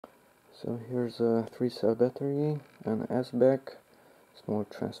So here's a 3-cell battery, an S-back, small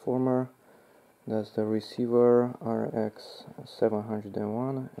transformer. That's the receiver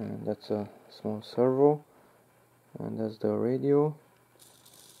RX701, and that's a small servo, and that's the radio.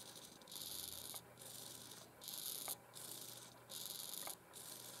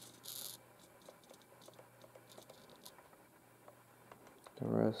 The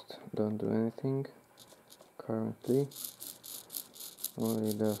rest don't do anything currently,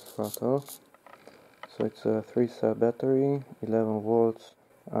 only the throttle. So it's a 3-cell battery, 11 volts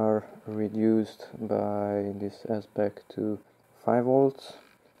are reduced by this S-back to 5 volts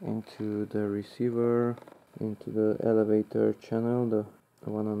into the receiver, into the elevator channel, the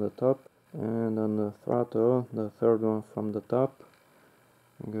one on the top, and on the throttle, the third one from the top,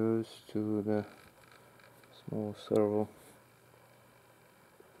 goes to the small servo.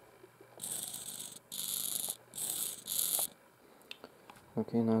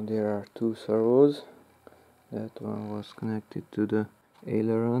 Okay, now there are 2 servos. That one was connected to the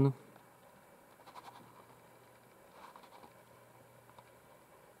aileron.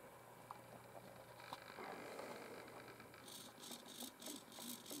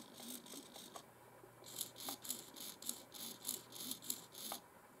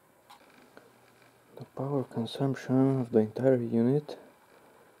 The power consumption of the entire unit,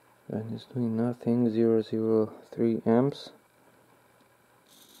 and it's doing nothing, 003 amps.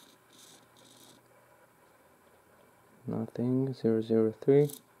 Nothing, 003.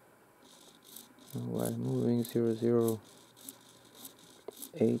 While moving, 008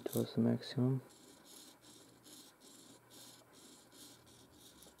 was the maximum.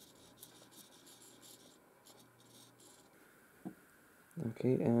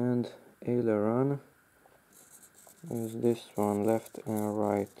 Okay, and aileron is this one, left and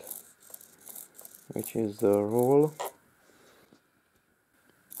right, which is the roll.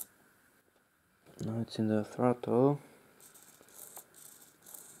 Now it's in the throttle.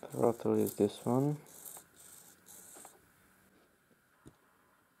 Throttle is this one.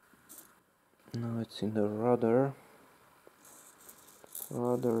 Now it's in the rudder.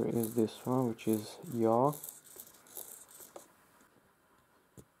 Rudder is this one, which is yaw.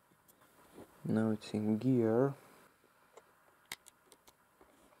 Now it's in gear.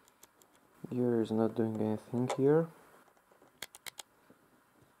 Gear is not doing anything here.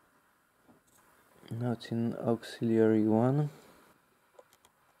 Now it's in auxiliary 1.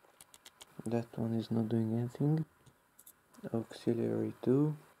 That one is not doing anything. Auxiliary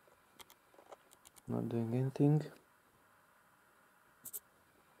 2. Not doing anything.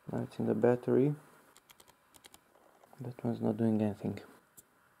 Now it's in the battery. That one's not doing anything.